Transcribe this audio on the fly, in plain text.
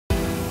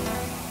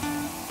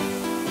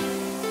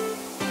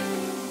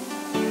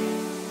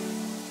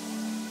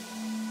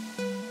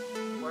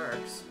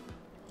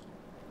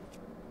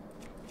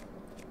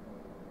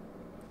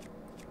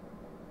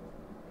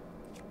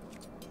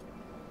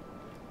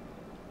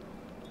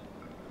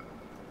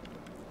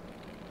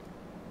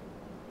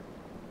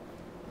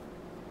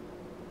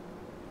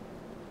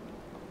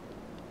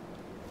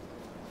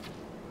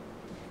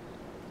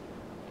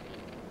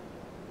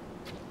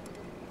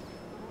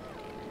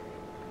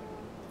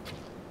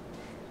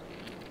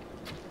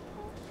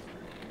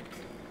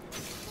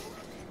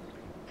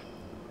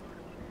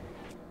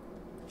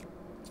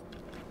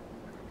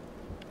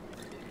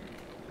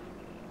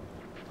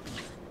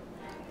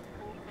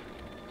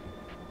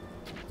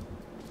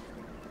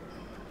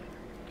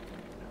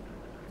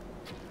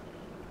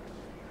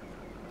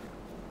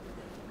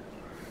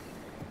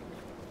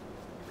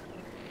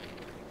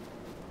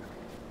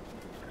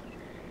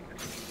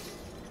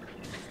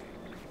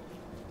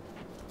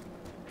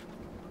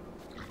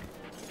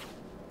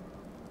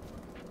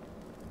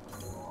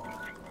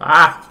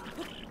Ah!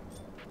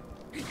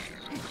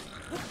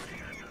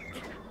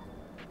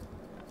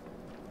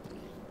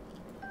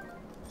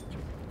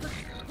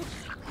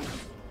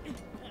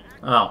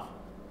 Oh.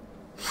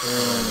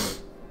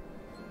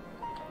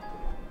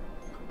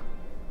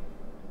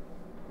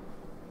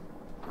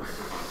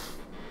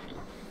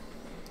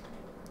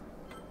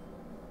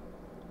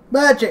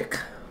 Magic!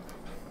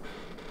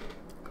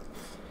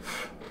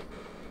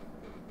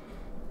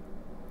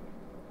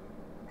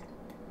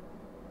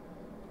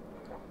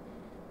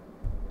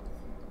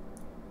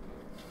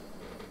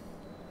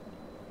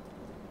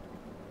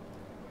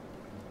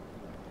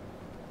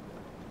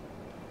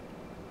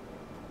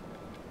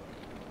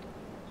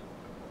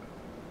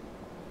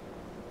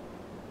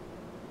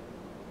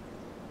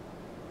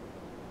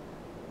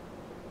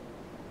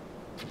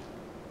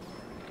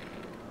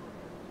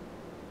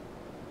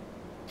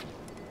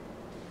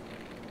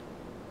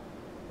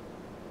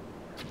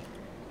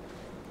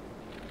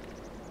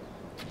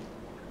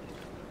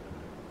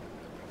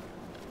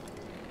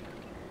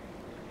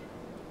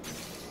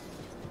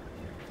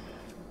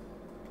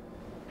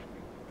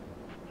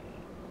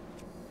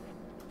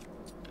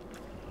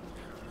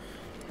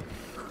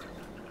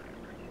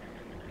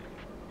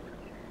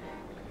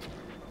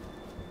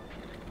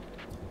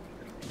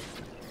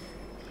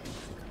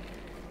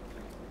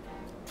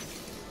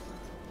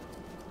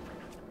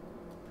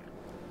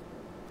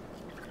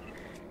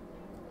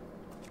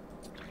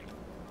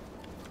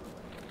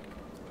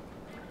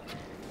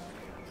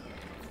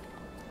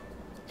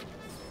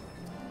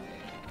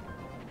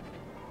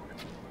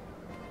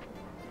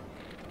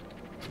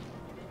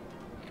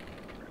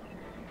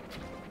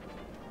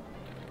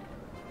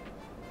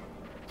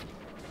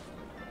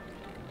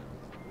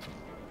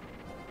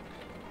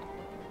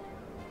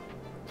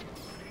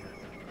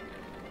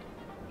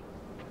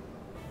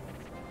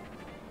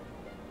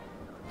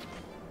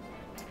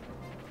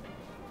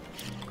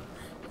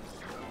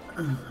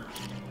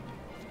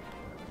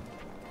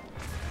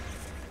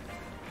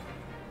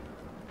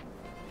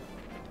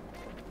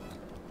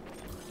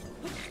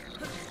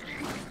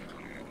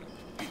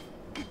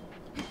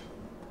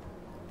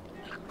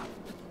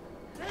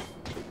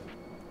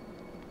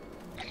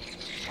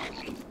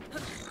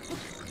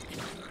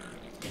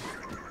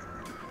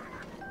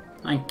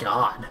 My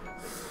God.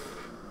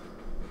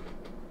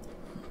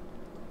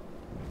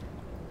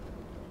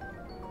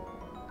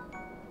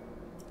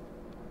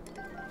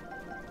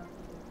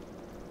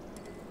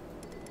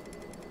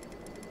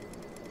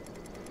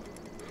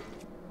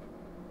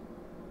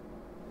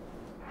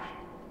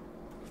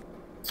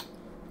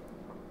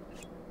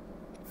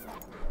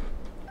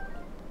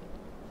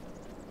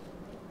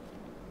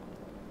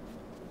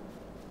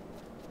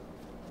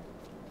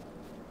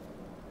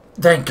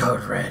 Thank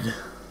God, Red.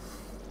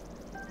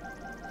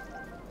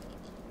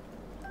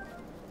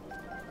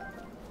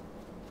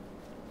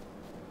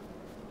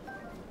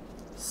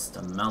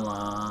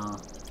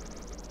 Stamella.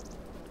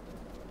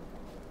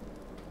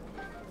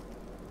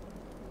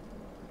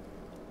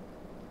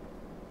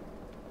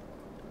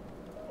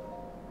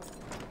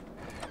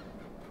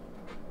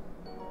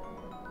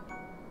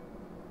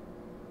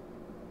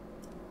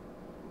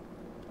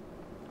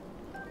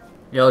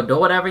 Yo, do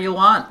whatever you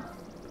want.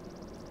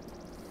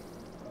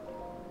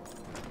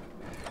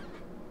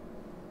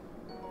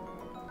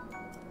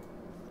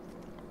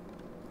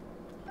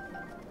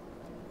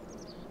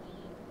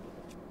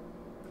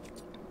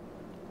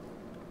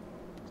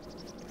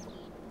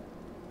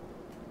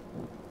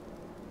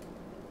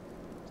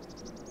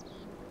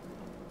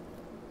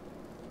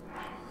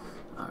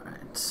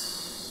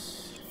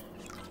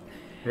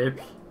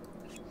 Hip.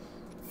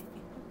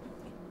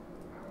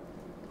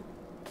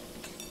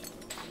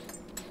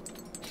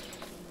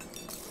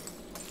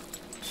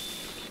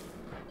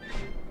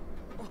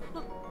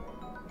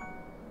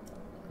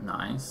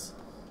 Nice.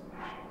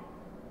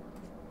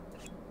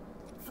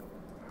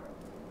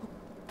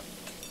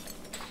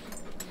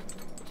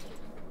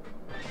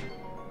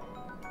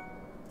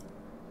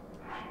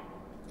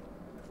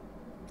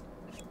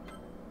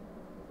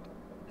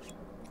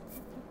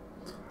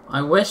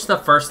 I wish the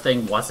first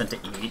thing wasn't to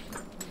eat.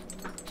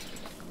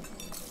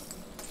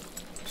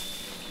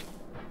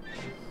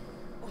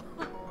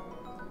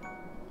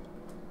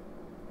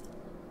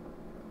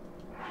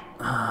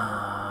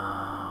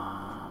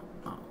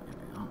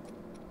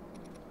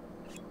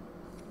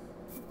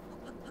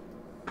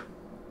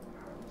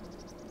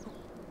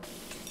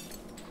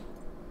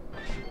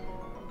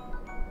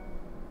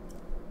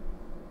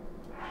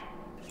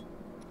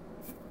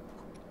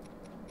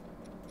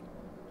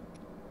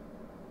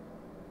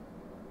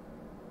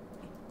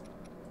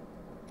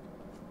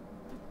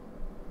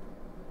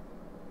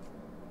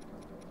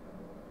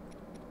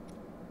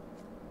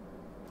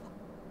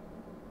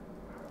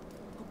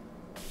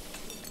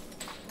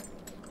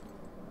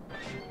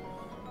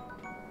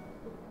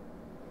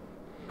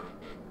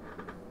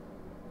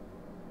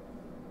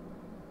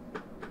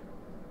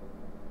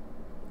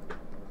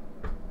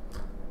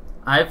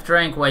 I've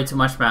drank way too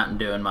much Mountain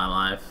Dew in my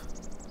life.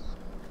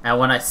 And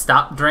when I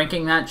stopped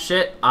drinking that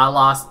shit, I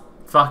lost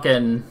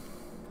fucking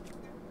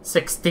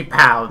 60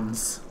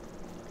 pounds.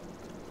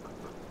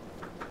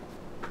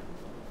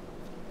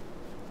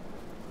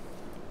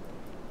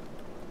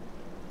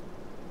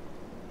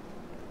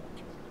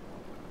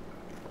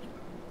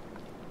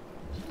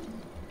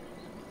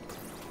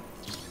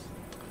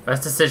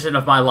 Best decision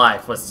of my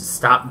life was to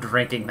stop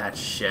drinking that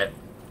shit.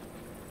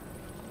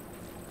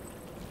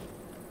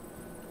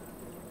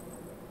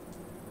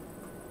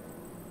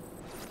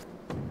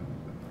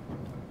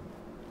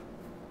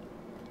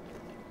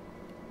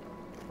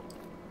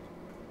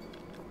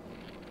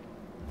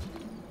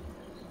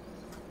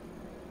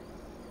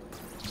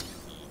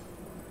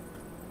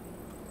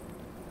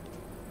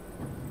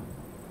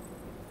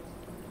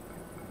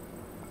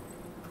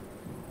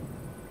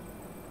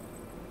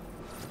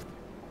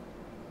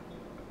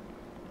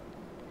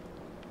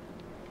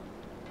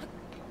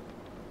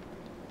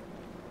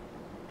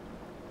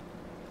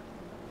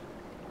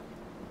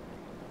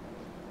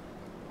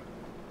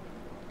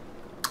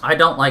 I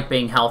don't like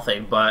being healthy,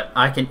 but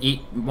I can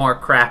eat more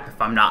crap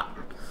if I'm not.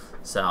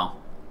 So.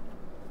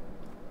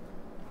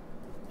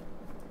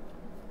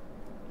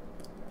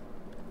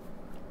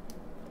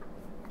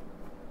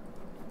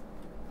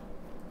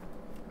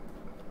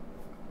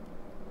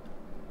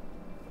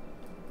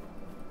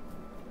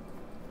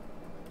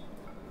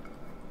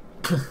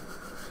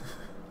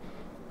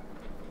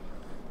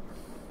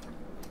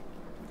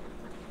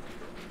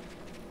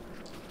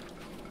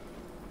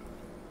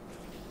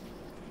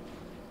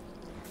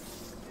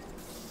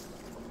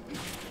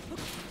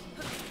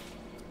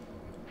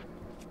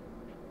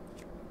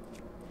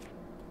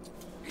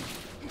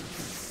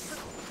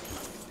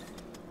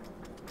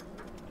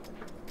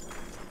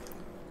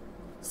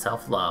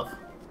 Self-love.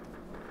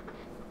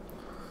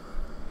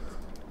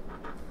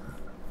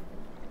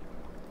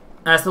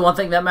 That's the one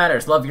thing that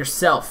matters. Love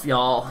yourself,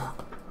 y'all.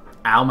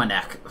 Ow, my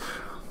neck.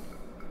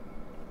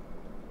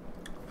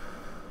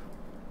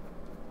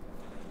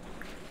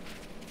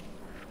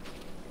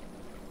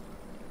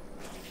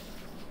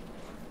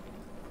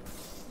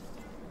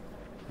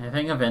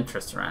 Anything of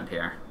interest around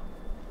here?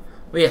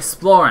 We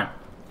exploring.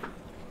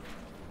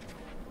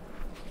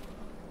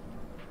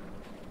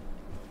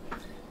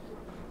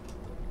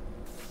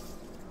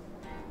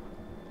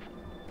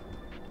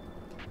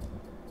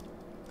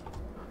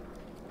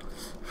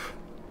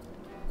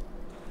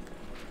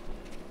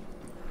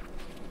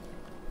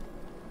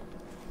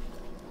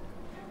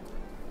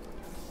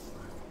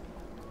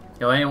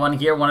 Yo, anyone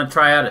here want to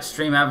try out a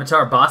Stream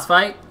Avatar boss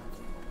fight?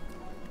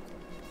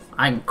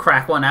 I can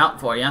crack one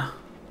out for you.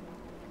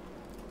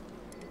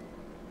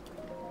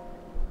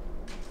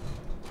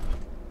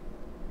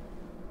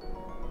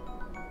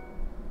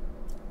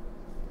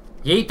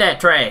 Yeet that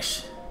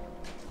trash.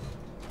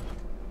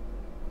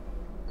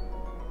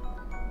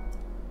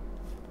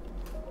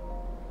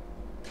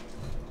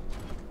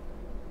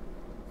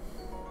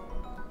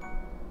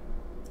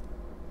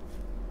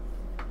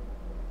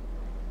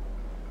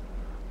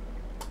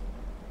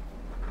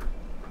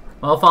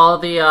 Well, follow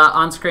the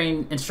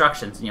on-screen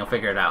instructions and you'll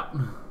figure it out.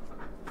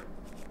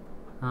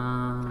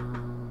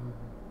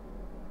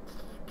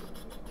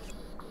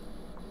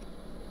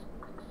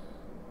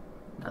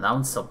 No, that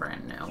one's still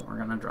brand new. We're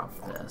gonna drop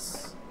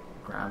this.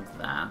 Grab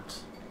that.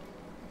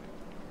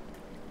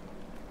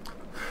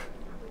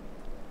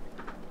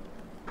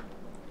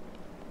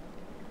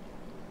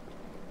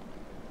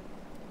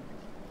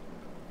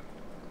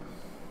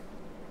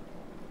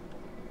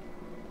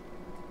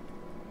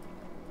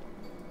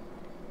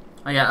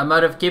 Oh yeah,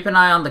 Emotive, keep an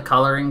eye on the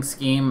coloring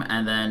scheme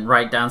and then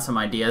write down some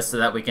ideas so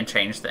that we can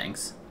change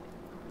things.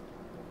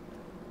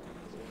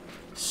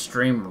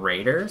 Stream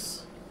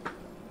Raiders?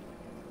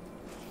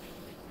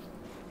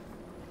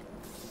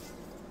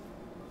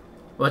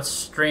 What's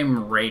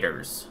Stream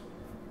Raiders?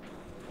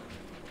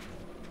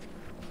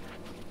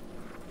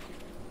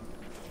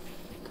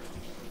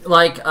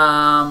 Like,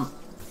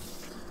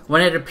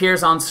 when it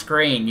appears on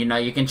screen, you know,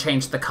 you can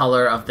change the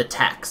color of the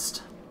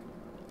text.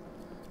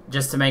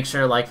 Just to make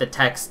sure, like, the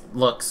text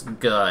looks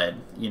good,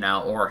 you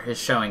know, or is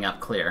showing up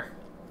clear.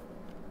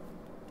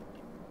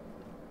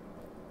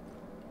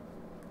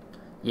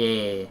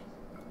 Yeah.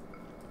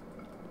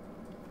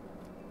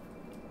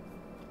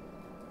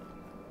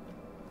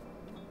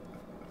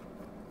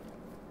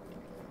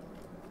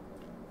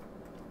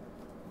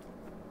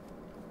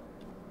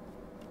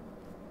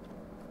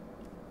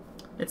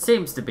 It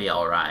seems to be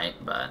alright,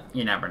 but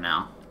you never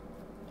know.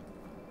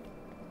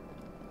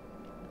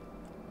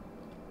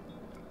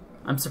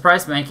 I'm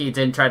surprised Mankey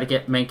didn't try to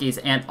get Mankeys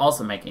and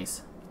also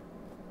Mankeys.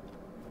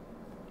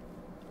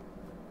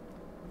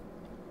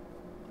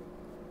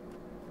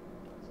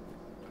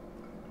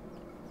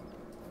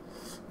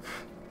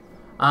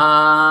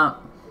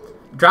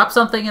 Drop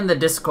something in the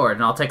Discord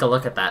and I'll take a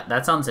look at that.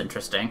 That sounds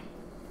interesting.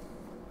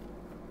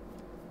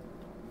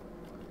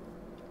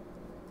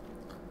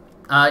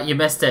 You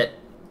missed it.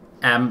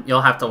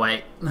 You'll have to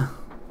wait.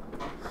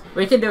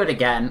 We can do it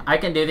again. I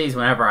can do these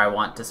whenever I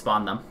want to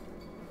spawn them.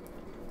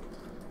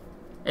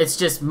 It's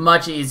just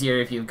much easier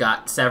if you've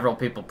got several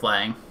people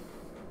playing.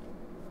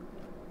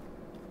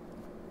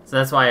 So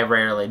that's why I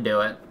rarely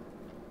do it.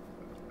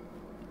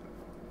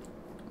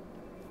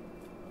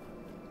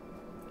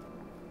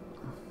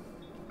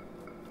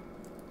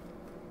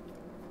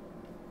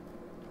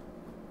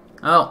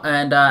 Oh,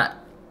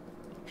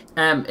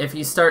 and if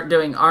you start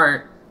doing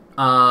art,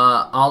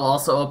 I'll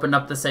also open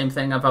up the same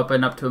thing I've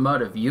opened up to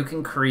Emotive. You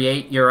can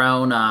create your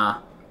own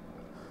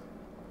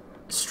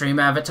stream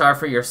avatar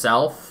for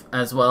yourself,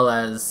 as well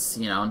as,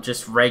 you know,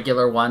 just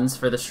regular ones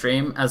for the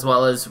stream, as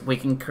well as we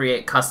can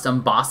create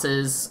custom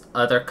bosses,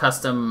 other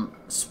custom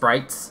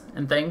sprites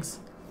and things.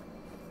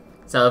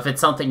 So if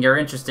it's something you're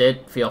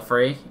interested, feel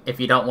free. If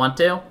you don't want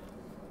to,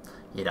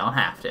 you don't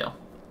have to.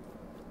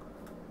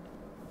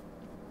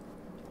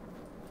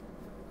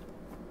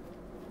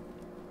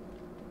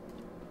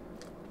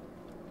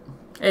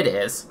 It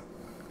is.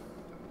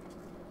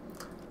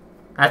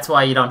 That's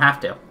why you don't have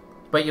to.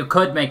 But you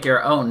could make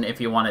your own if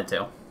you wanted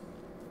to.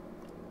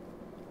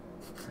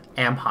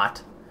 Am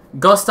hot.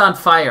 Ghost on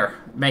fire.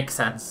 Makes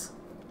sense.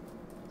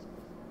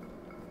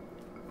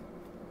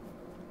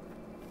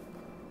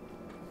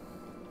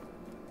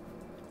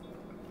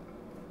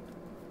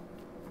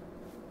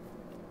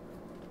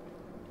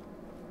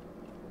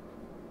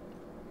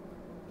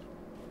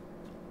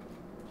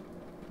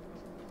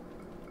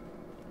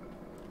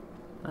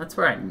 That's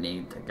where I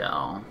need to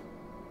go.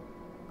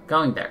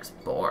 Going there is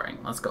boring.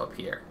 Let's go up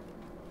here.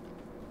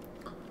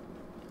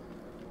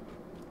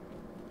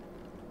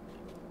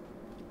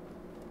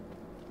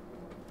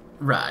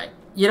 Right.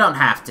 You don't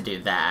have to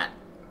do that.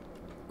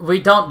 We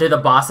don't do the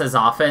bosses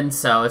often,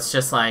 so it's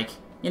just like,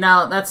 you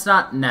know, that's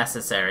not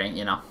necessary,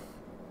 you know.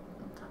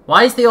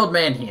 Why is the old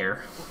man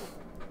here?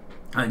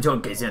 I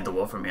enjoyed gazing at the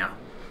wall from here.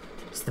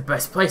 It's the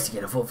best place to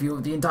get a full view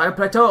of the entire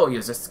plateau.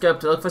 Use a scope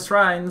to look for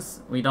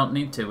shrines. We don't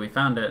need to. We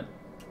found it.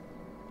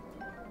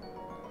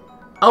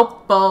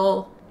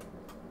 Opal!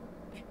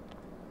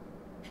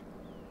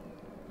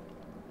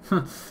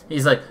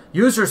 He's like,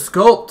 use your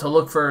scope to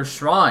look for a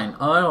shrine.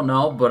 I don't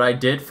know, but I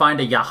did find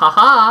a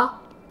yahaha.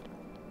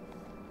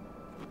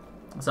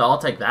 So I'll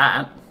take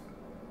that.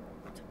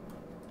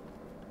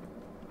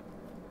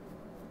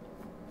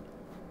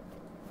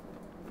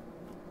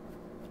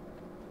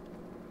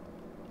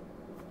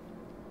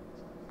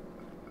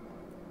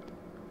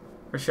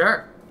 For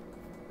sure.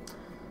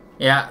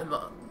 Yeah,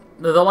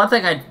 the one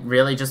thing I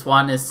really just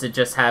want is to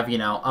just have, you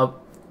know,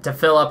 to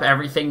fill up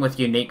everything with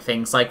unique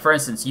things. Like, for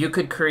instance, you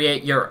could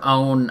create your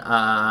own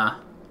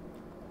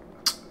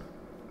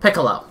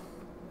Piccolo,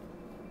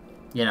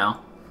 you know,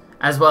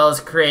 as well as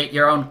create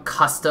your own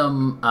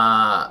custom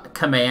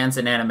commands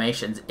and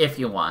animations if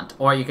you want.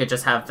 Or you could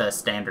just have the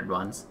standard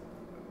ones.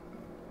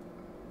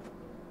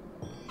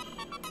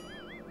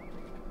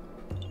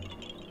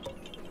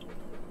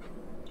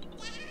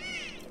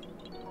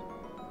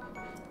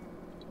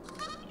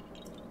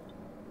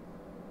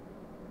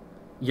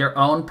 Your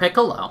own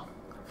Piccolo.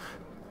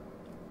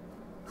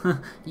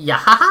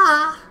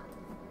 Yahaha!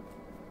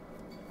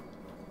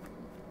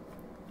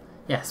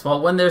 Yes,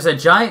 well, when there's a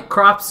giant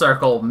crop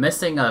circle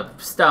missing a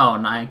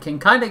stone, I can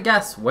kind of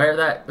guess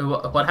where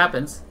what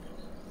happens.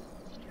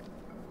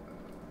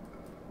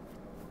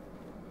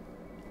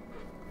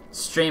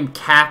 Stream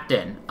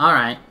Captain.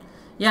 Alright.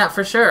 Yeah,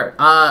 for sure.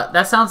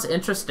 That sounds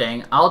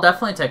interesting. I'll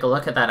definitely take a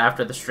look at that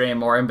after the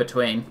stream or in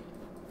between.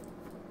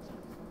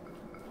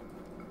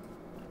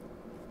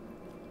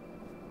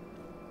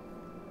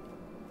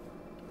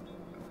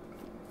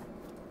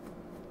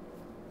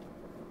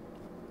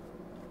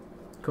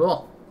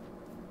 Cool.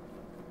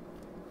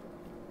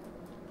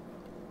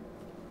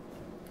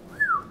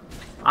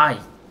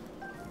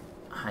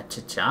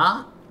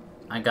 Cha-cha.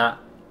 I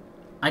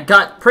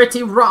got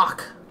pretty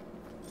rock.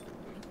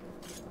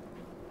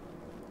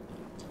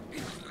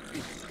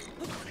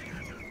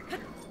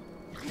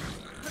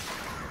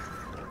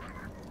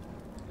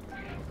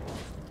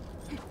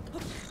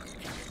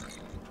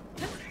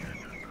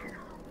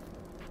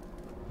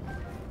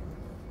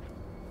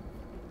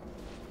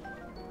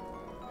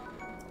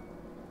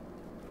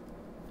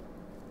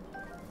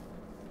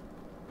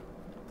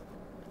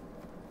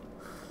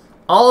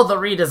 All the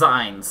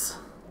redesigns.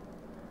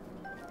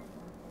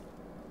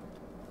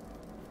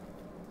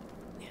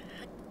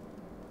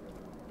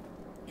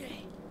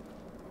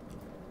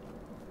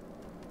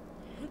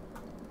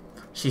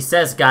 She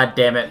says, "God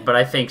damn it," but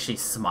I think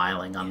she's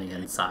smiling on the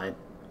inside.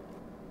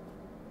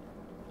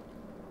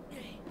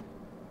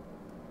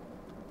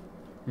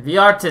 The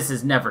artist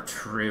is never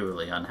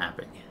truly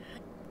unhappy.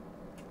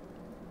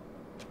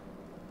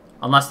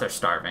 Unless they're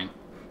starving.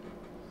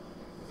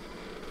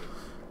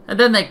 And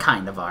then they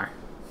kind of are.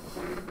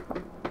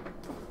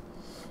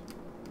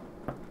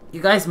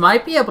 You guys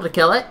might be able to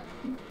kill it.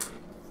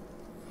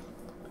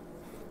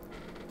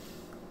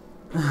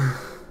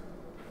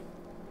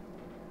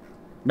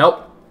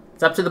 Nope.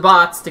 It's up to the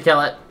bots to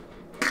kill it.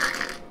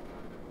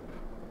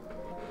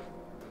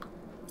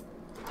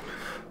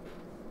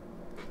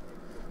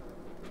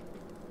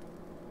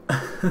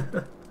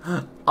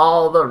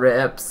 All the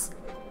rips.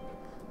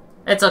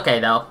 It's okay,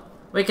 though.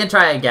 We can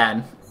try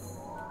again.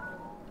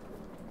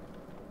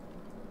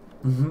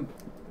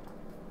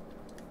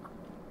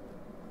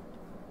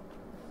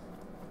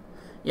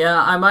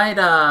 Yeah, I might,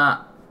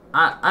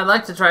 I'd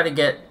like to try to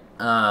get,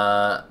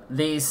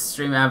 these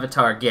Stream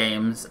Avatar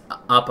games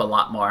up a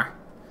lot more.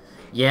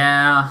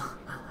 Yeah,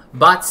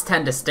 bots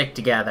tend to stick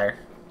together.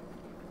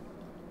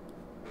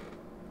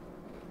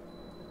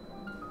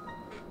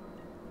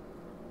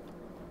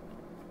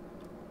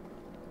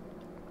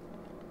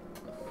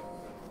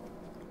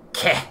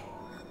 Heh.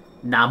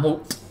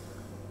 Namut.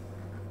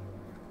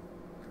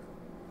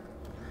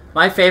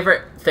 My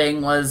favorite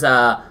thing was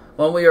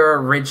when we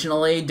were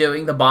originally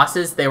doing the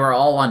bosses, they were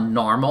all on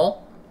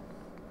normal.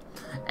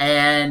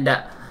 And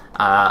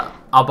a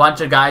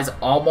bunch of guys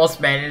almost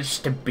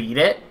managed to beat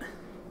it.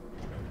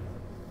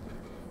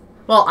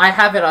 Well, I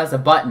have it as a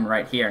button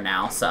right here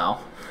now, so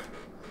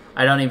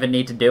I don't even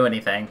need to do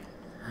anything.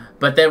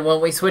 But then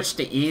when we switched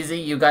to easy,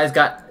 you guys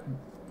got...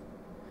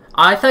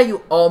 I thought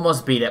you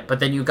almost beat it, but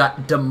then you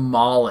got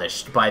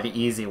demolished by the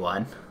easy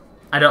one.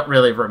 I don't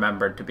really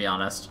remember, to be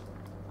honest.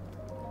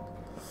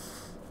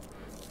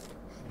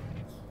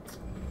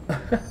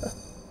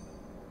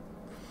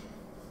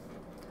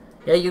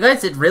 Yeah, you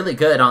guys did really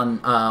good on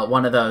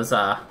one of those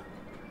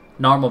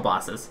normal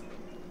bosses.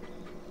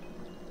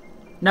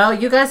 No,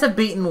 you guys have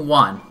beaten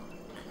one.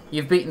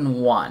 You've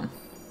beaten one.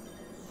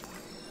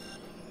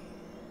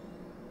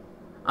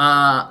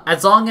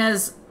 As long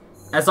as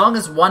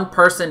one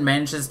person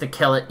manages to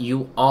kill it,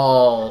 you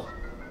all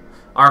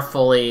are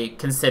fully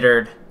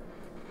considered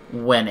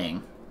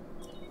winning.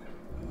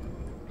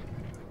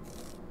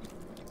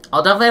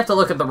 I'll definitely have to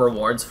look at the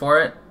rewards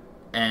for it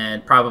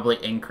and probably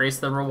increase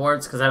the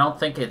rewards because I don't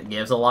think it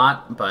gives a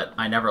lot, but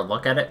I never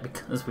look at it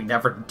because we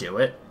never do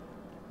it.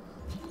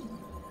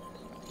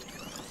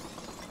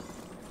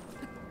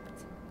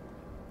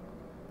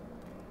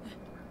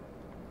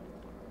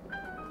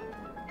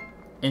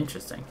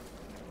 Interesting.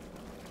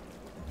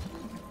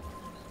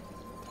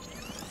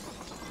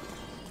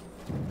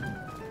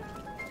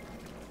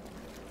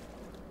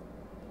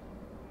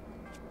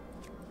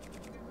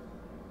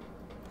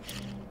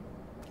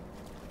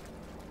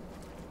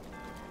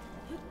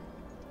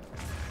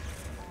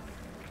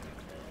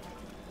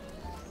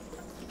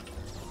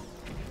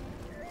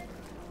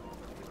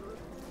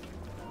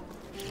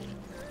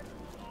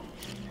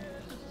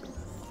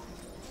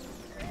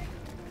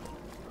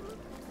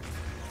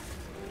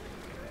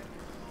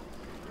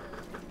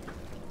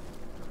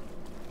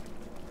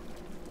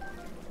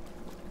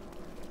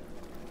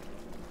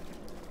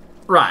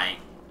 Right.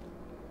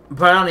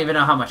 But I don't even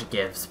know how much it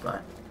gives,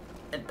 but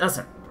it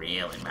doesn't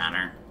really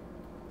matter.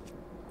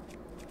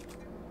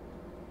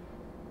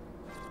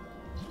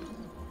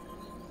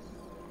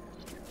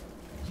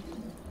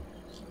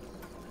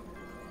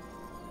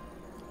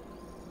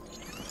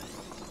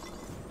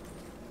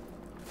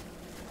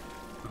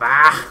 Bah!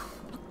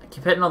 I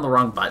keep hitting on the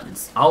wrong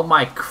buttons. Oh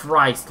my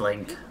Christ,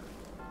 Link.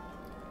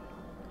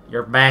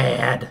 You're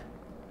bad.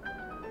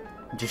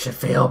 You should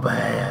feel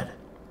bad.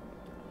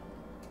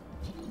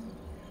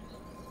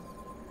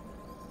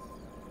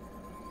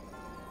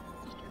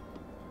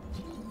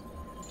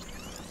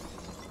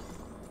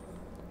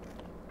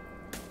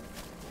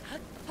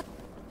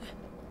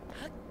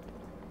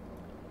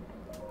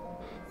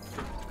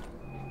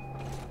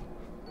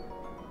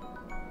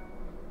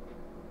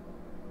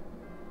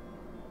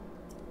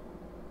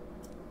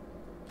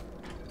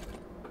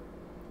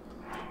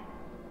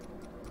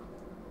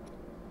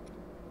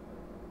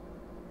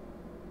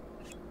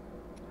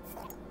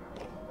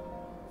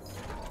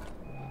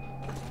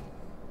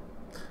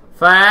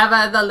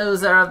 Forever the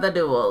loser of the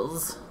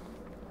duels.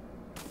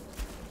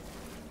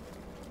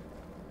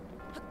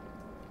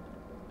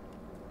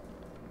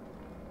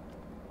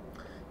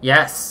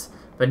 Yes,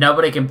 but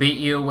nobody can beat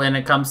you when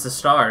it comes to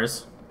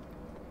stars.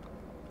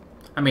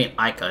 I mean,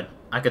 I could.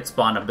 I could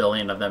spawn a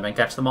billion of them and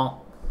catch them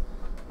all.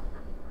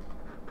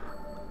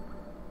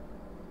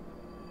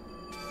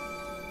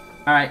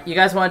 Alright, you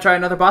guys want to try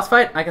another boss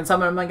fight? I can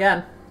summon them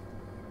again.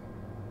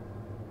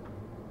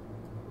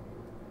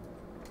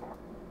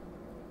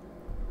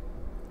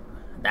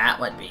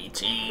 That would be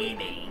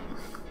cheating.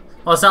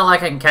 Well, it's not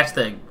like I can catch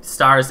the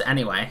stars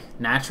anyway,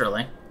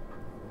 naturally.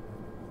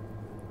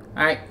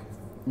 Alright,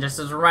 just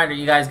as a reminder,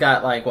 you guys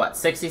got, like, what,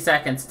 60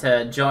 seconds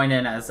to join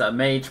in as a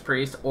mage,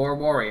 priest, or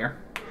warrior,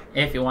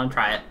 if you want to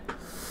try it.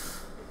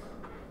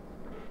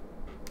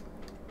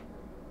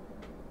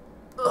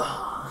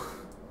 Ugh.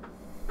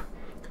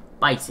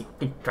 Basic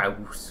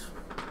controls.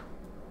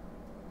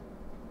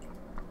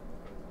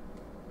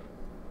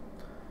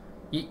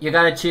 You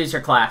gotta choose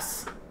your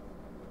class.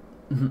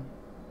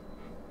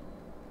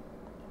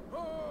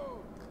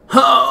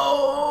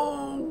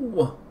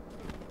 Ho!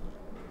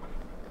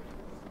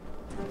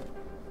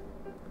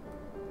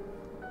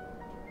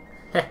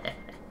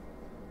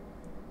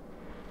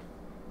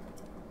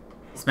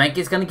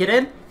 Spanky's gonna get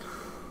in?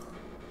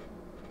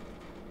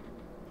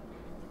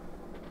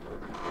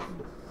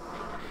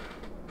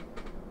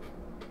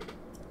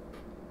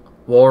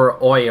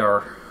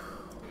 Warrior.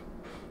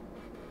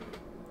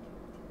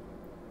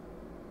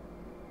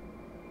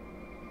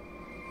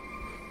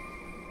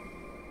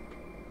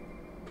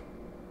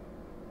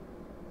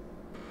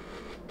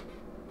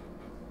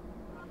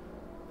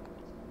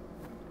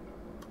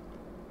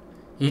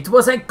 It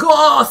was a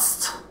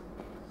ghost!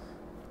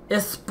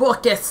 A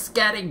spooky,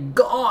 scary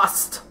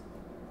ghost!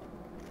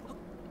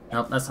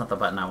 Nope, that's not the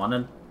button I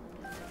wanted.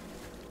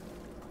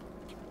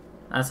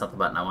 That's not the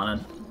button I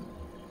wanted.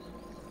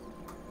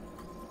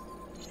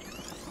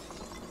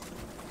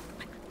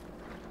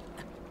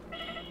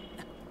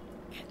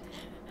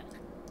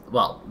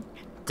 Well,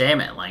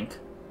 damn it, Link.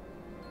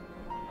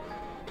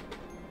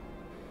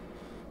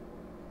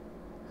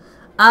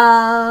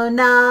 Oh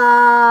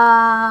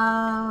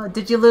no!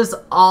 Did you lose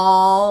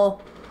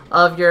all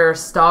of your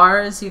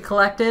stars you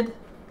collected?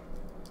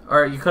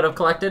 Or you could have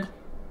collected?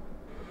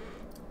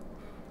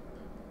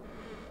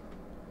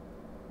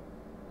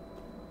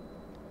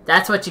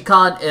 That's what you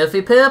call an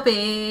oofy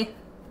poopy!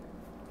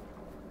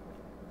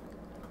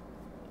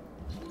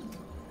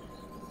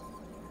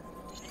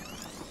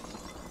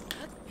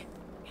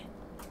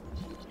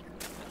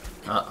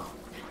 Uh-oh.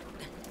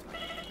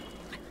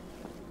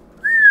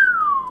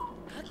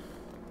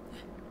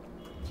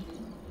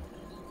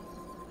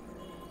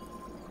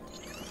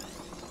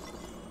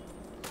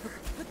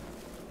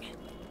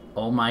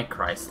 Oh my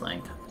Christ,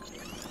 Link.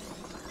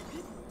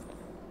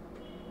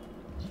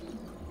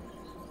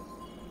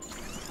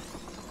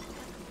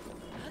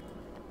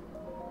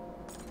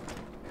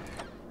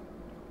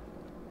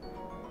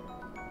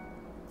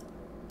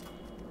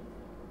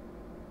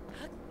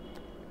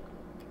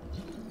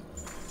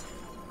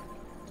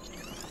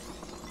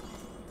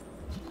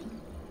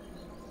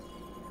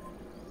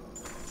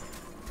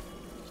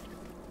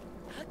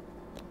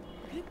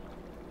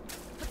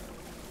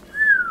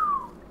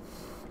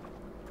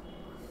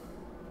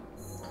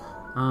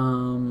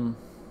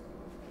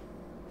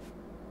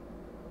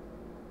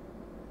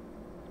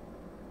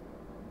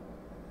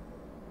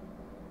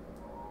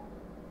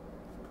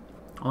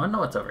 I wanna know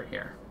what's over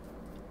here.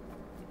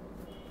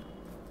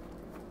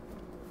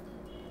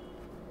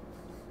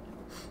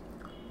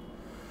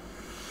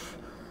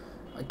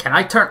 Can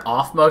I turn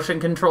off motion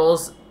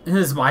controls?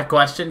 Is my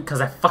question, because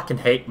I fucking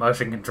hate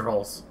motion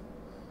controls.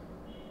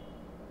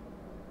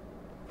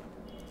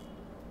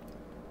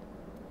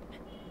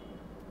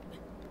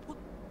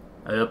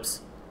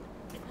 Oops.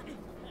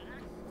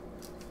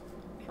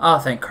 Oh,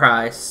 thank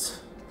Christ.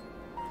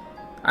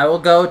 I will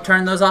go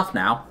turn those off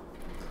now.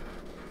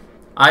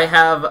 I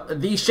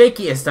have the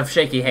shakiest of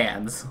shaky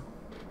hands.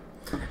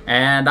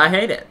 And I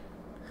hate it.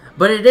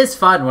 But it is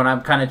fun when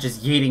I'm kind of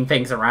just yeeting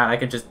things around. I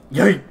can just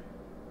yeet.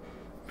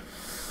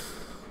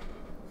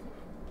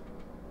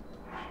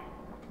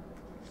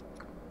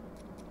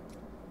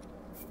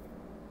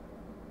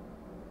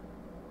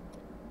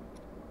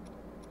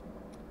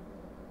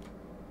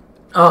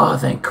 Oh,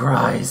 thank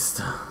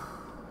Christ.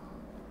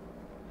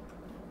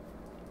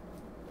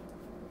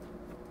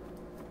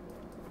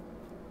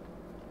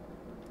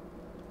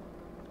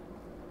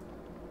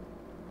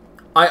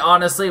 I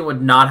honestly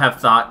would not have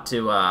thought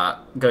to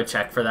go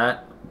check for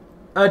that.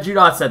 Do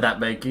not said that,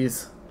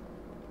 Bankies.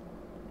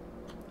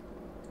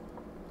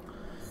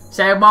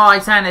 So my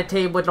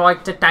sanity would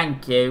like to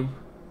thank you.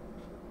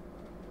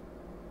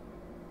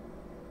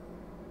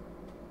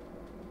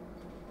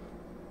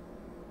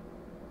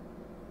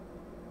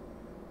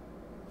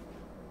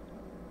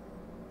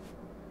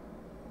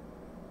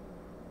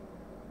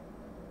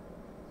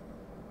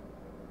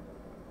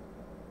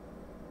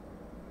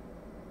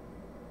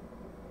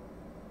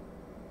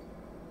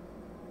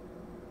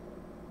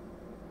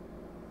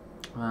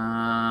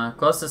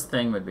 Closest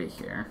thing would be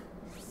here.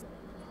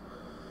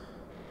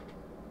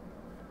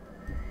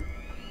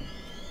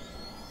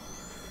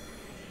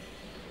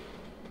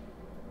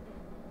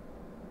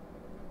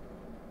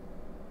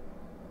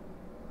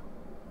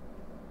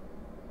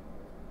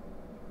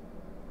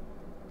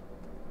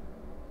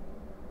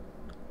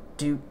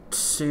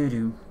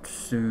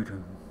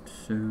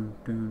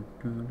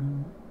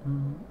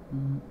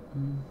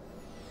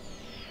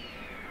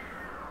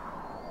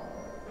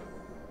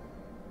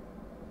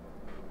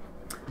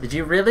 Did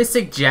you really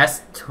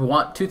suggest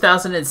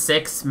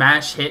 2006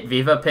 smash hit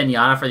Viva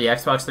Pinata for the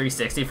Xbox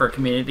 360 for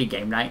community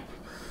game night?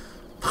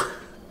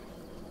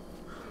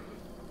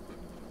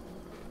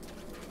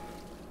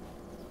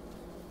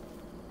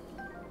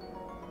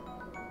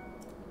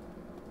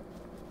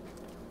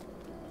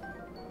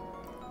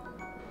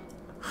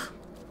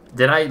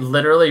 Did I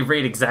literally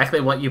read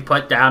exactly what you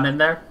put down in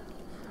there?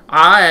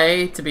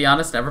 I, to be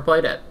honest, never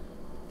played it.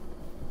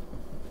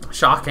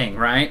 Shocking,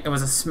 right? It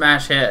was a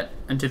smash hit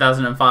in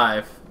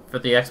 2005 for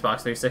the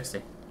Xbox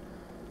 360.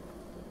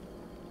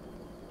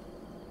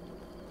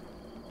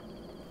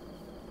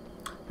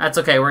 That's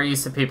okay, we're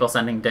used to people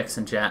sending dicks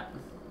in chat.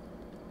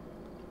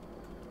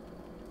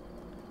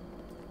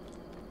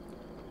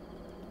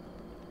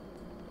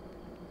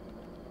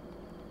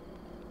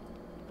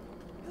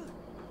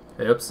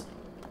 Oops.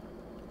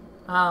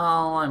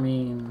 Oh, I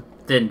mean,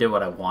 didn't do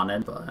what I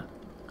wanted, but...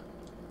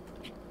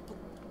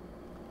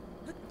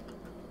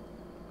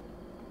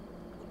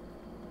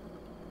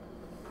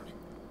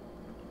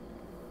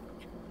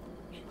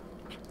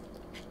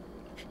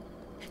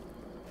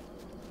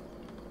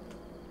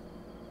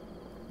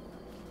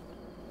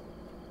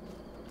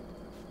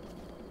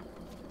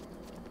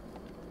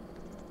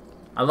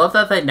 I love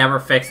that they never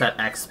fix that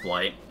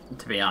exploit,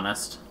 to be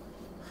honest.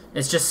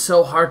 It's just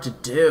so hard to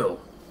do.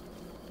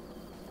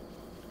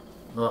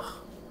 Ugh.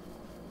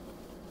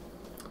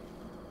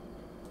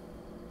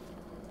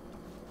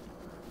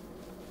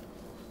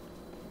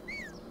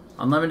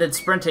 Unlimited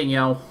sprinting,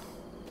 yo.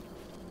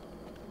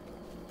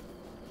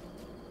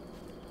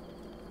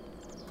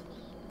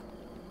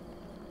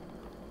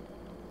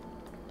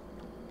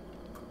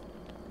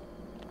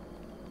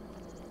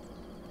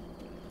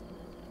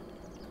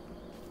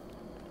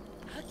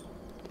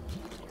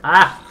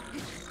 Ah!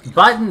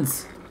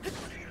 Buttons!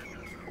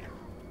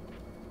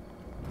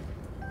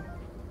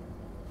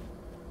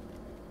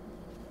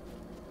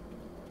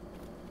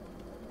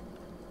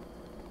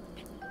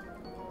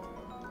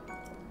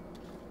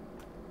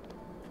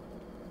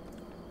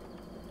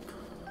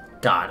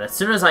 God, as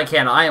soon as I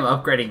can, I am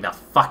upgrading the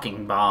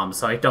fucking bombs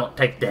so I don't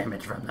take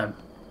damage from them.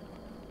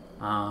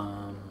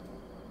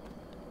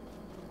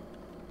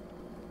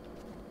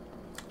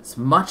 As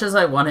much as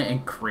I want to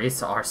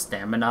increase our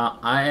stamina,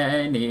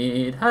 I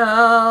need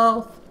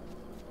health.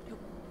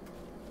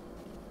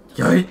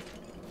 Yay!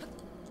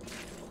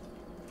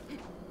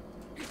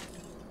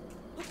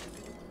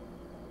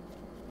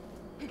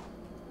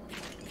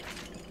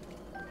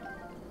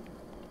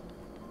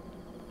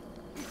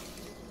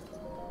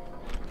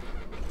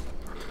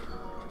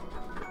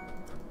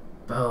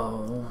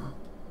 Bow.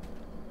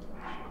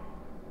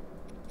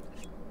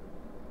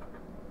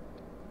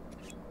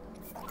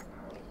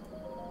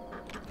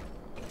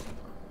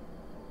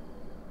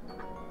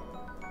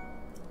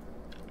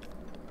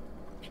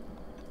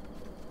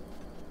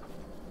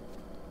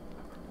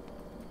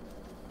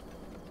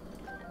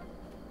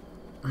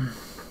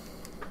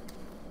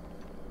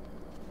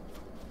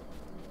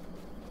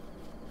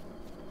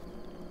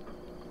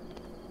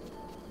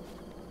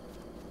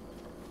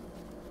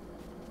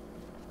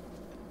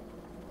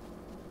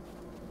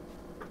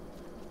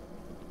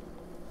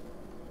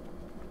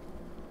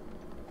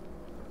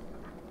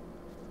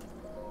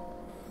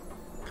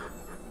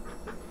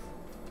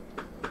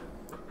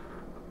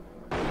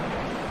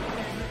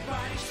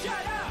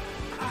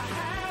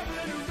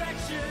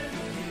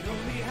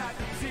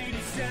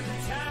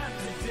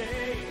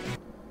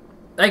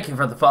 Thank you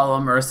for the follow,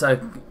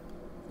 Marissa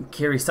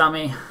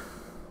Kirisami.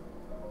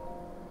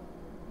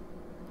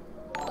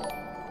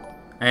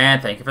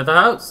 And thank you for the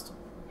host.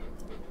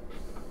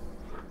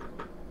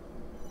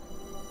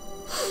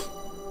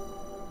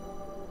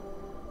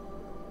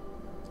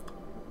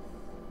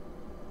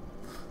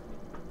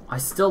 I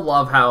still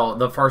love how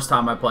the first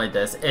time I played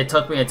this, it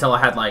took me until I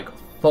had like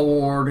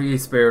 40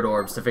 spirit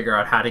orbs to figure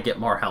out how to get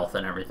more health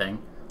and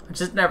everything. I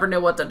just never knew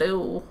what to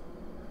do.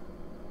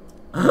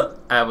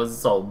 That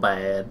was so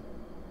bad.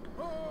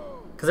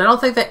 Because I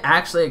don't think they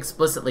actually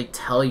explicitly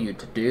tell you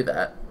to do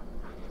that.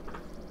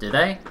 Do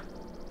they?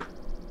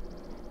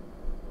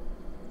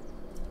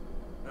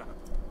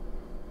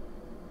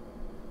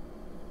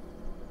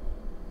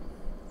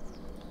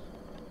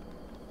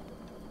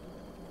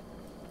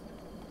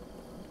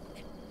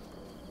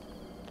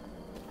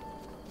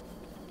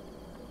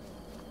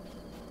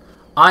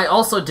 I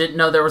also didn't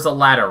know there was a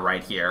ladder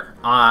right here.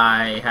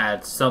 I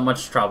had so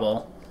much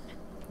trouble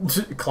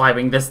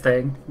climbing this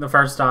thing the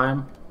first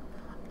time.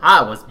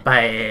 I was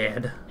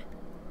bad.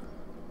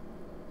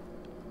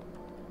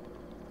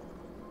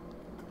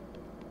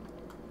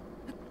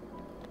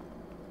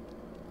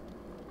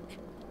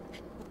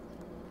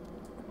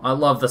 I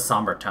love the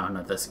somber tone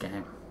of this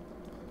game.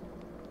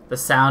 The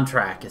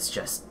soundtrack is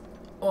just,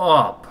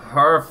 oh,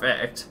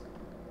 perfect.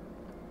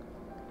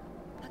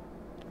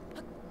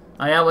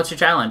 Oh yeah, what's your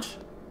challenge?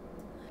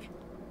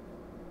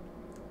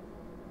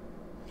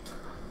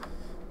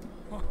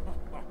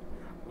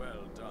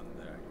 Well done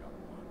there, young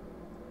one.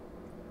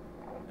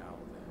 Now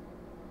then,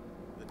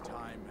 the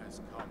time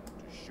has come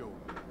to show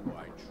you who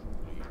I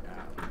truly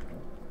am.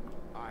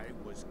 I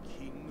was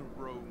King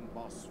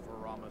Romos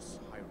Veramus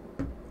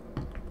Hyrule.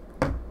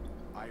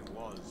 I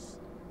was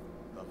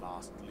the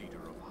last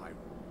leader of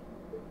Hyrule.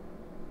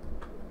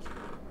 A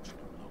kingdom which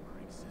no longer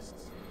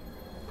exists.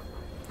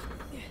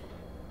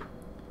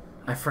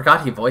 I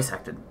forgot he voice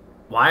acted.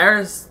 Why are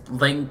his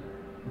Link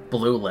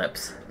blue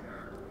lips?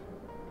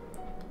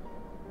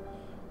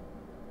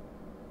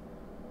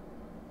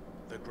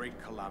 The great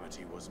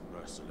calamity was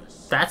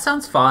merciless. That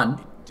sounds fun.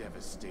 It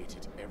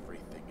devastated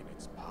everything in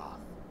its path.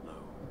 Lo,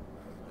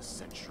 a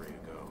century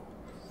ago.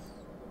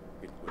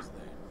 It was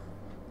then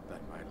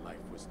that my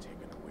life was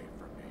taken away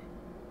from me.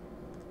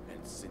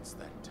 And since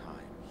that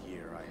time,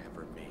 here I have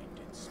remained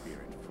in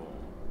spirit form.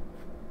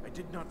 I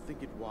did not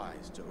think it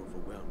wise to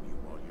overwhelm you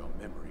while your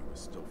memory was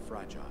still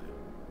fragile.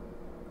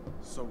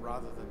 So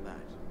rather than that,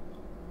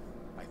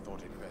 I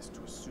thought it best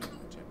to assume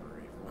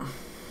temporary form.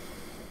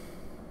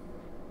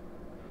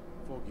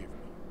 Forgive me.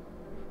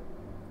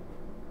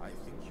 I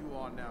think you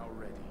are now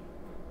ready.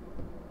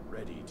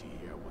 Ready to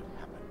hear what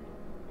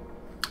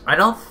happened. I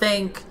don't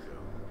think...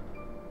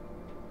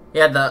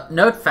 Yeah, the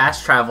Note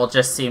Fast Travel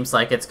just seems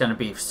like it's going to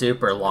be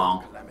super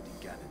long. Calamity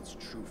Ganon's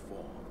true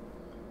form.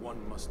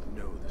 One must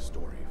know the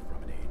story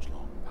from an age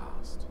long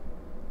past.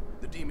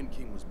 The Demon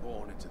King was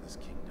born into this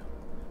kingdom,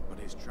 but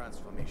his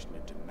transformation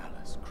into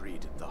malice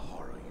created the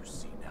horror you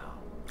see now.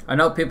 I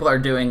know people are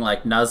doing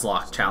like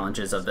Nuzlocke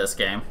challenges of this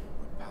game.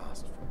 Were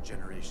passed from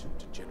generation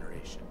to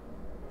generation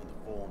in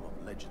the form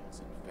of legends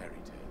and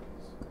fairy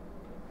tales.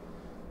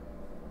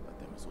 But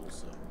there was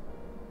also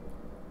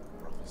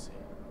prophecy.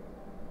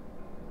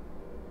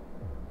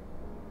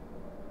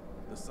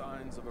 The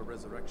signs of a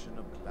resurrection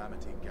of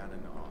Calamity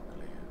Ganon are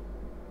clear,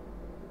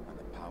 and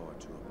the power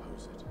to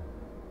oppose it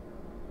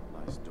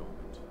lies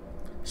dormant.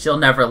 She'll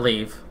never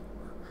leave.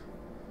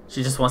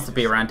 She just wants to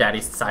be around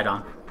Daddy's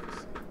Sidon.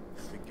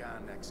 And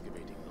began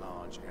excavating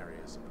large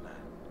areas of land.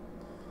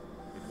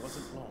 It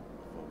wasn't long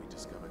before we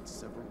discovered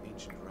several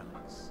ancient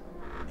relics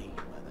made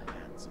by the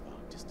hands of our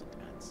distant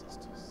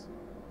ancestors.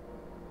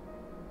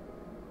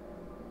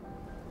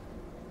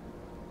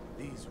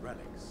 These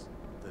relics,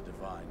 the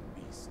divine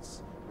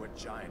beasts, were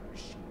giant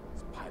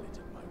machines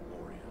piloted by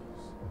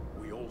warriors.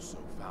 We also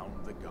found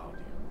the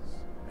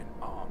Guardians, an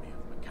army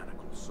of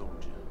mechanical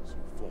soldiers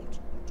who fought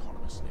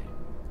autonomously.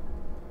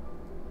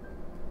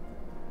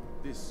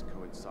 This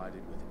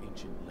coincided with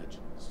ancient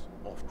legends,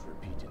 oft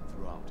repeated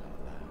throughout our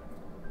land.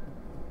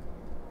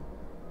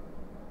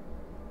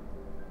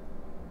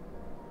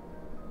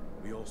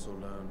 We also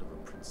learned of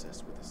a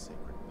princess with a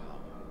sacred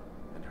power,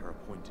 and her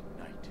appointed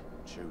knight,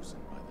 chosen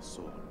by the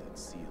sword that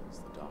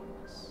seals the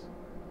darkness.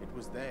 It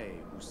was they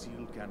who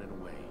sealed Ganon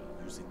away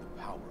using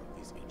the power of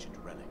these ancient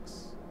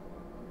relics.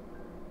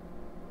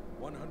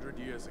 100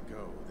 years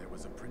ago, there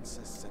was a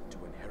princess set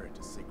to inherit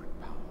a sacred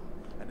power,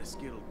 and a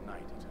skilled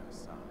knight at her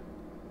side.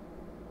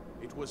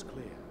 It was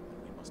clear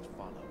that we must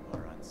follow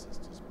our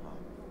ancestors'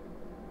 path.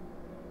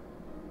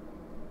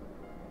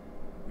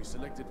 We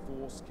selected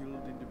 4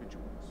 skilled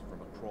individuals from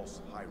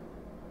across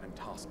Hyrule and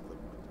tasked them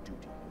with the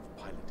duty of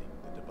piloting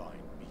the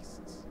divine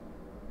beasts.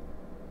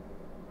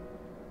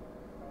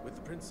 With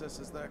the princess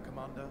as their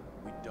commander,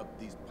 we dubbed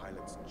these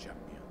pilots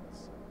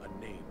champions, a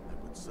name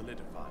that would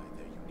solidify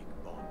their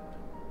unique bond.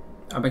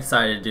 I'm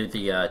excited to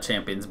do the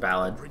Champions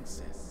Ballad. The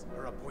princess,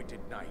 her appointed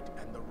knight,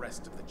 and the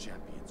rest of the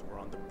champions were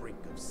on the brink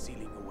of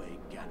sealing away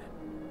Ganon.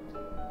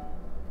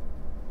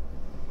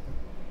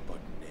 But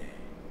nay.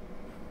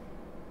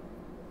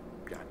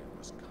 Ganon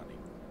was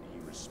cunning, and he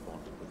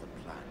responded with a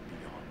plan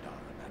beyond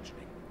our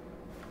imagining.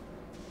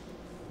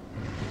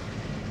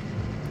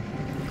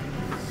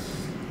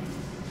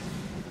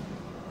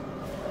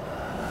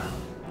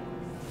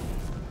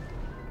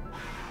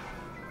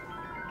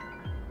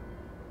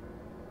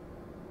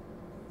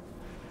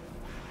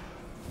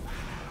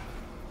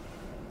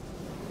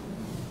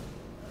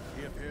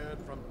 He appeared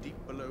from deep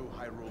below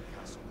Hyrule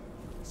Castle,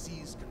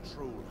 seized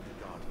control of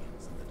the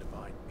Guardians and the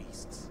divine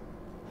beasts,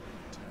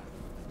 and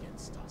turned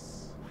against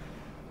us.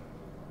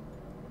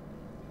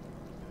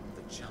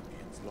 The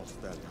champions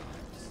lost their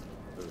lives,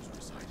 those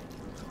residing in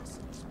the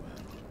castle as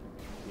well.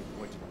 The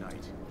appointed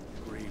knight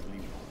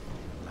bravely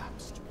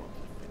lapsed while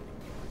defending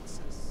the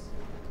princess.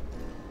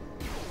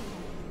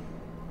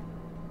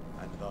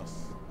 And thus,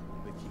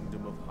 the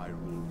kingdom of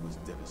Hyrule was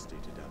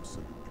devastated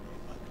absolutely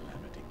by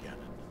Calamity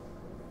Ganon.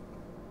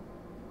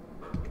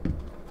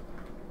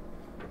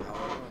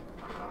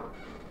 However,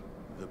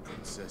 the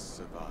princess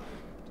survived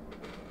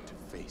to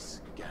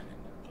face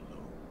Ganon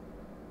alone.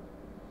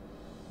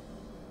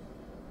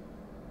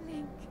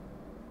 Link,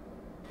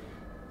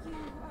 you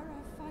are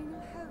our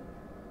final hope.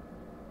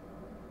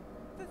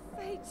 The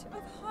fate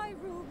of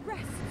Hyrule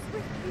rests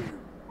with you.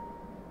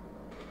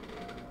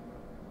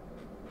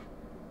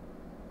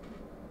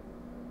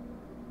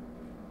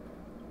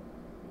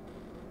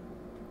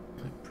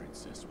 The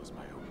princess was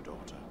my own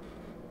daughter,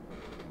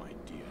 my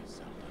dear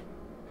Zelda.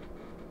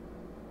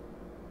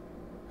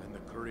 And the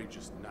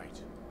courageous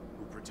knight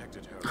who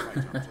protected her right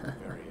up to the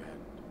very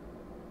end.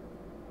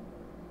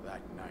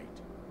 That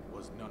knight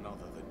was none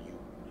other than you,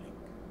 Link.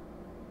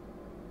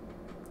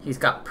 He's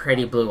got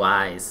pretty blue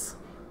eyes.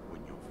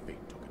 When your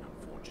fate took an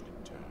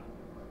unfortunate turn.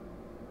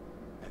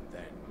 And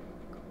then,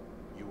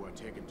 you were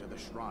taken to the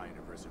Shrine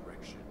of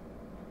Resurrection.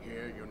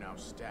 Here you now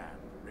stand,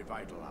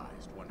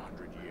 revitalized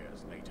 100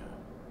 years later.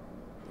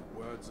 The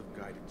words of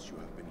guidance you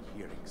have been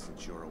hearing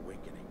since your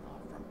awakening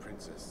are from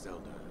Princess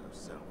Zelda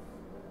herself.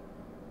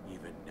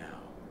 Even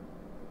now,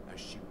 as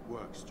she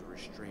works to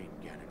restrain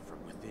Ganon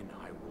from within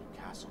Hyrule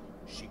Castle,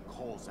 she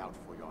calls out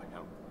for your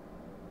help.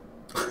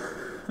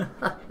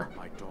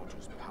 My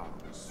daughter's power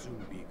will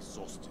soon be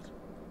exhausted.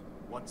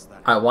 Once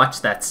that I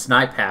watched that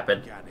snipe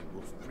happen. Ganon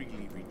will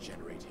freely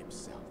regenerate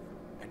himself,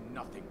 and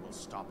nothing will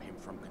stop him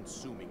from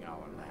consuming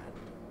our land.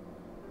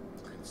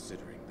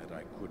 Considering that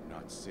I could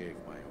not save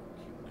my own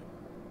kingdom,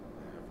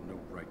 I have no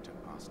right to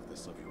ask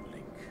this of you,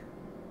 Link.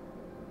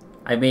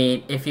 I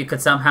mean, if you could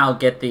somehow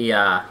get the But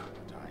I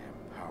am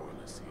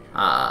powerless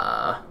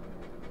here.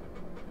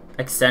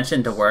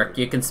 extension to work,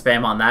 you can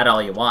spam on that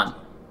all you want.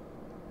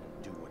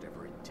 Do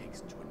whatever it takes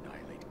to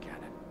annihilate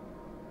Ganon.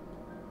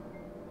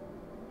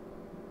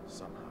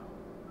 Somehow,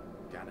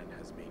 Ganon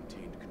has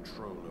maintained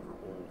control over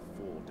all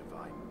 4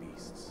 divine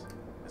beasts,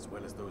 as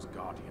well as those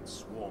guardians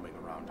swarming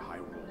around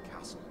Hyrule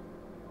Castle.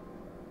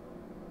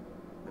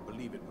 I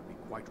believe it would be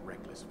quite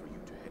reckless for you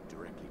to head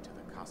directly to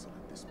the castle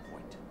at this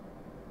point.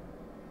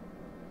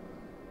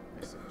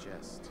 I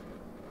suggest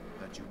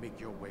that you make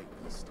your way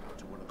east out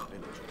to one of the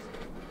villages in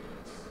the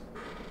wilderness.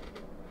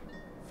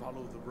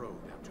 Follow the road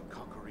out to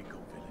Kakariko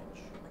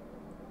Village.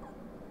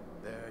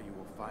 There you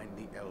will find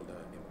the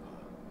Elder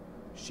Impa.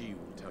 She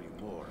will tell you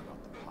more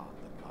about the path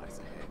that lies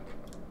ahead.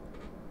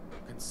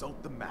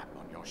 Consult the map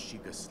on your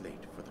Sheikah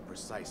slate for the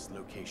precise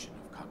location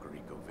of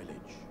Kakariko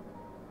Village.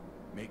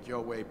 Make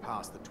your way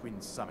past the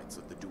twin summits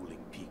of the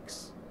dueling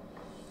peaks.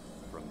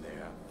 From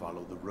there,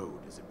 follow the road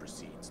as it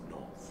proceeds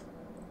north.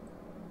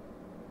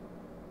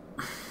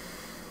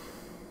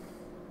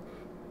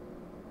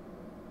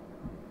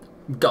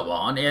 Go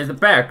on, here's the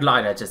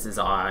paraglider just as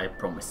I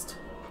promised.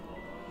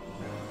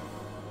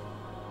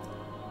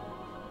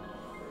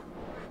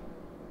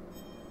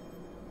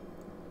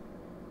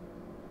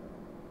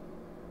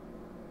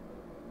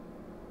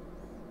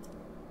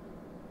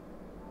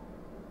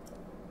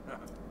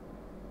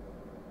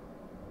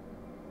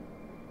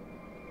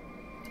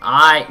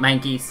 Alright,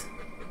 Mankeys.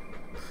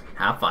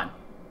 Have fun.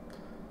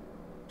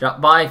 Drop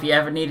by if you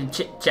ever need a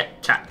chit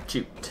chat chat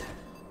shoot.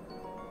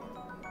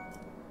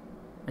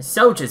 A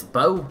soldier's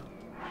bow?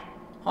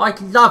 I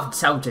loved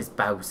soldier's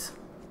bows.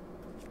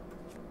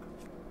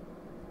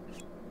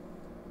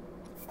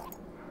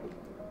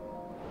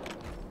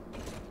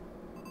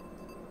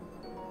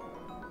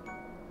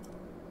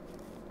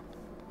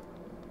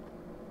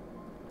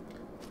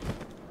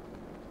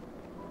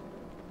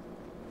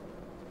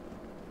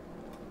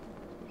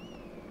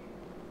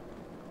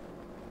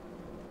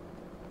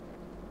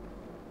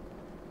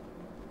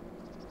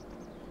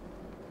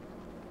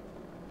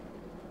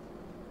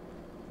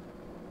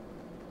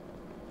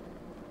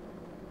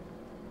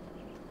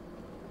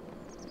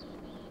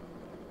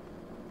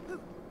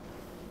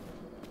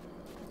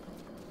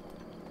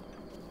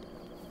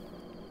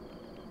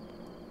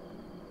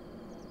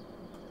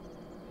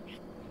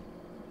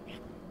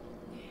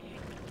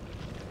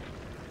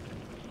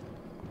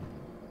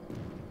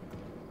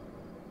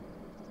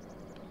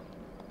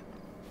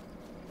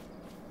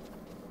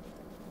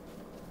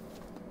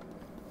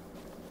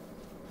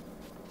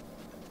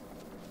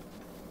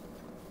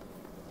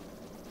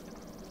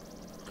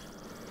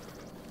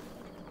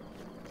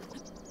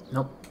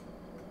 Nope.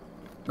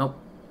 Nope.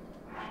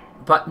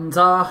 Buttons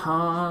are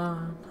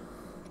hard.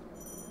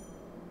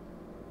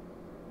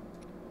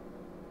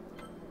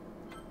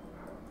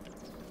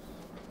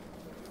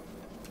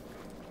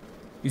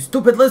 You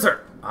stupid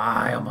lizard!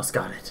 I almost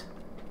got it.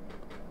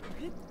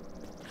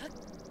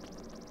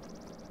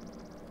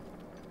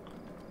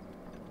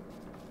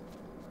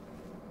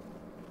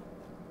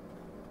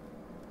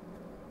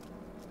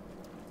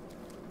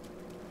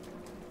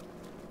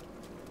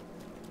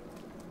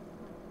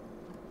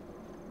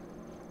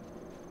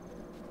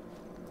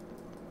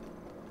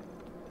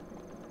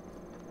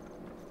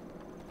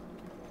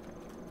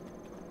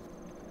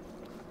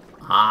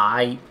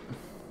 Hi.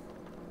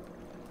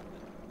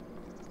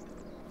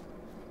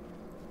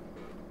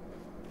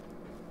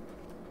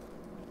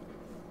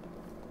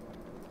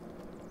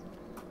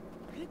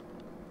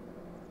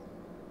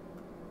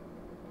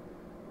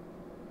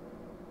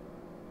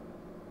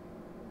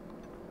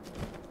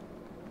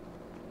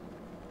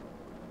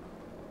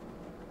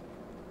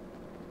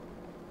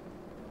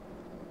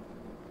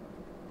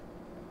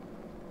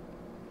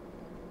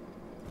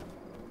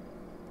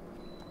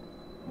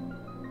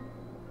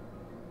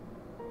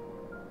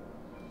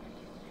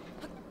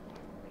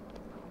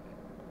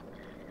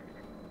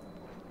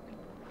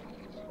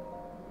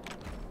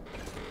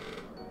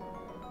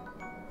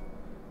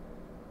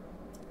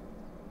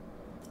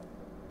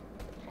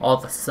 All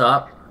the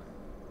sup.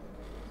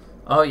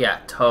 Oh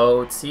yeah,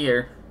 Toad's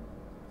here.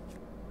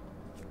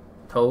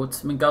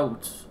 Toads and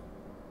goats.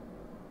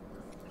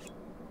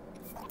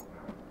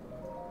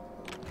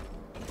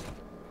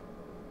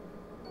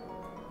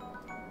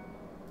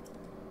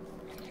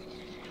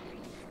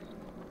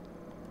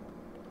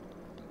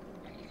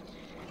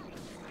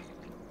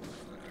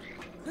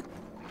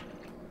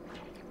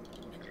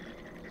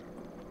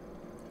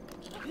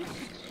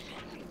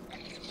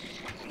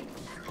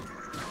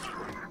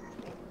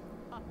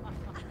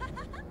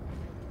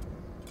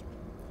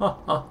 Ha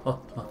ha ha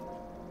ha.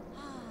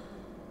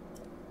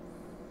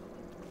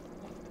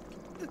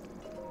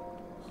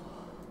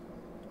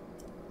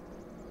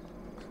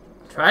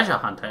 Treasure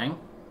hunting?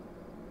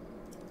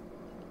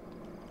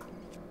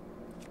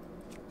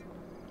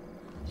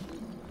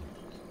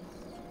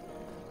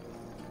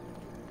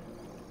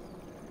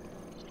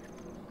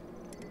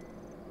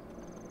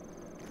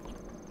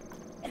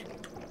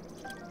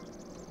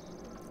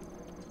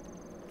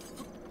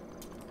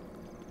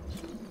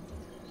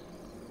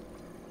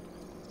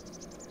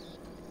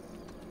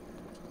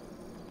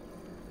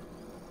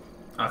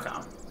 Okay,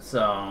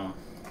 so...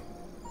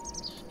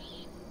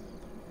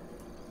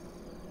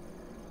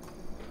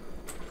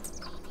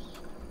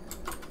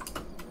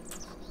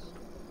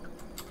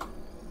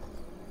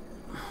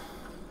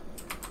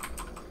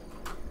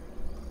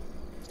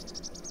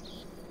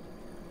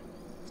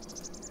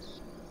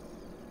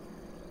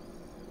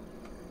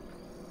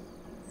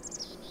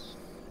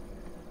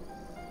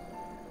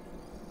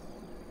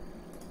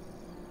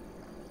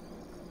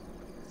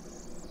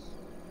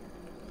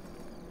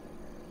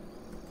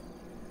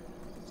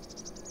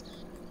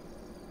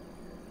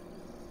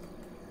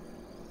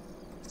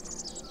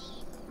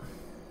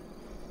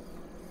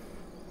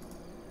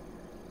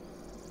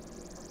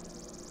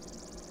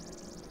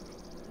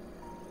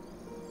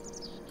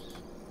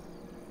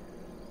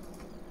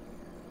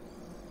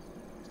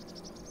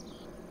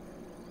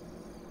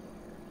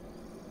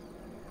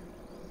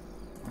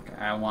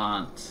 I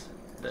want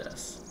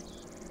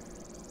this.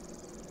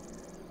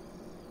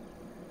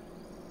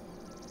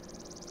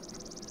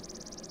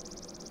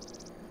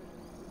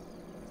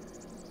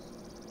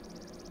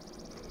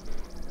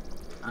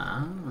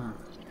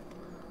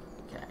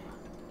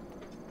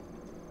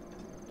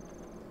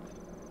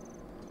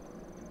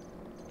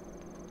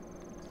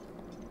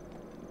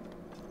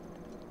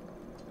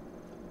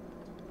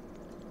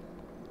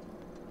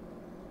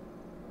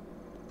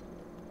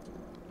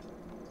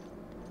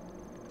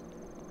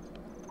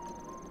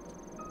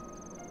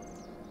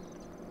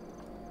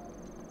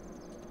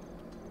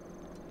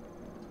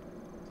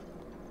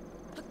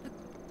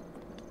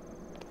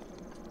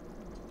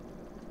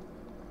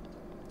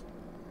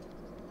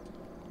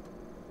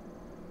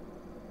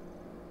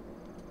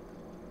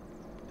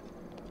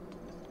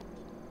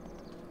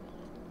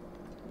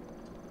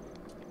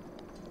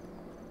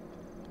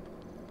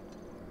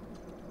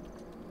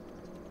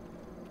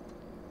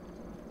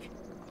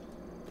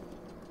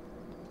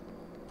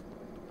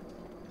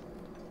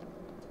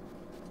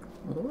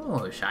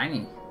 Ooh,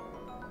 shiny.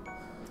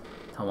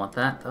 Don't want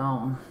that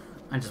though.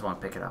 I just want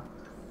to pick it up.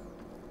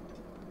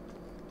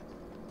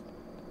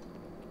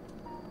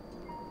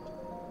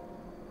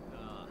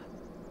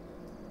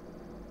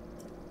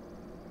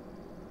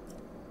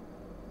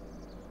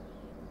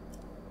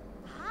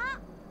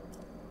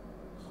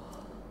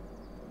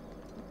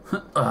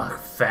 Ugh,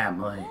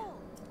 family.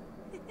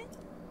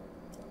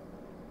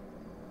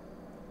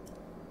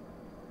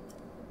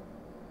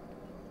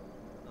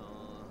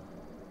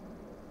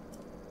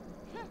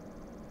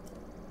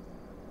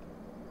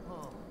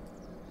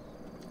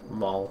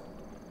 Lol.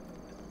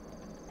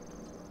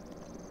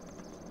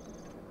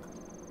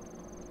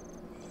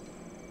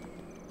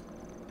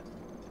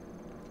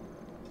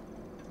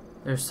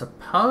 There's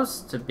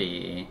supposed to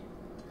be...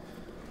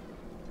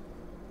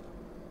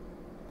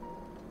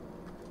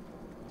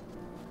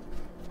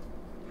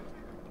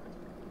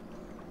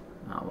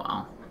 Oh,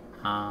 well.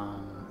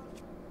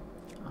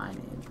 I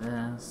need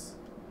this.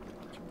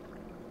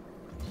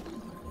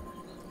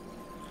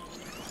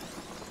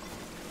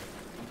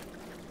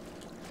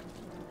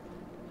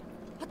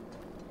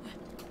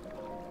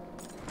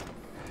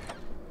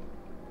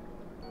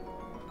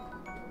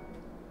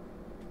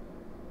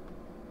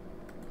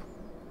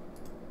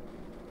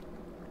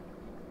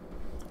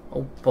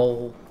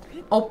 Oppo.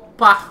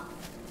 Oppa!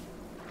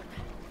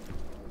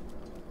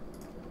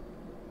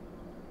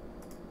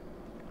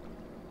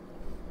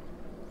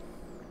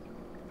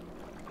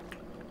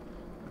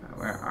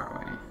 Where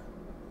are we?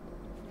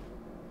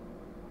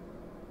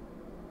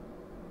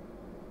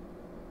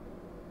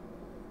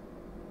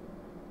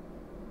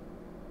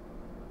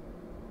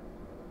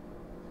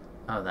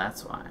 Oh,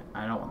 that's why.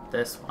 I don't want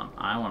this one.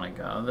 I want to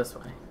go this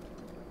way.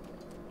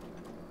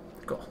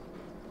 Cool.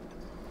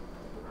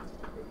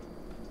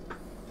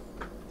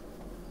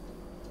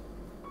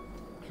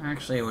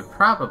 Actually, it would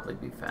probably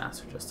be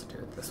faster just to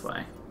do it this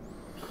way.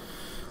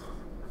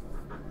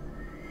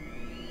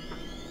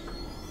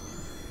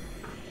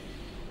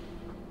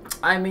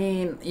 I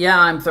mean, yeah,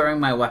 I'm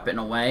throwing my weapon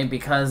away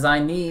because I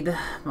need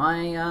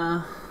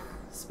my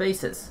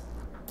spaces.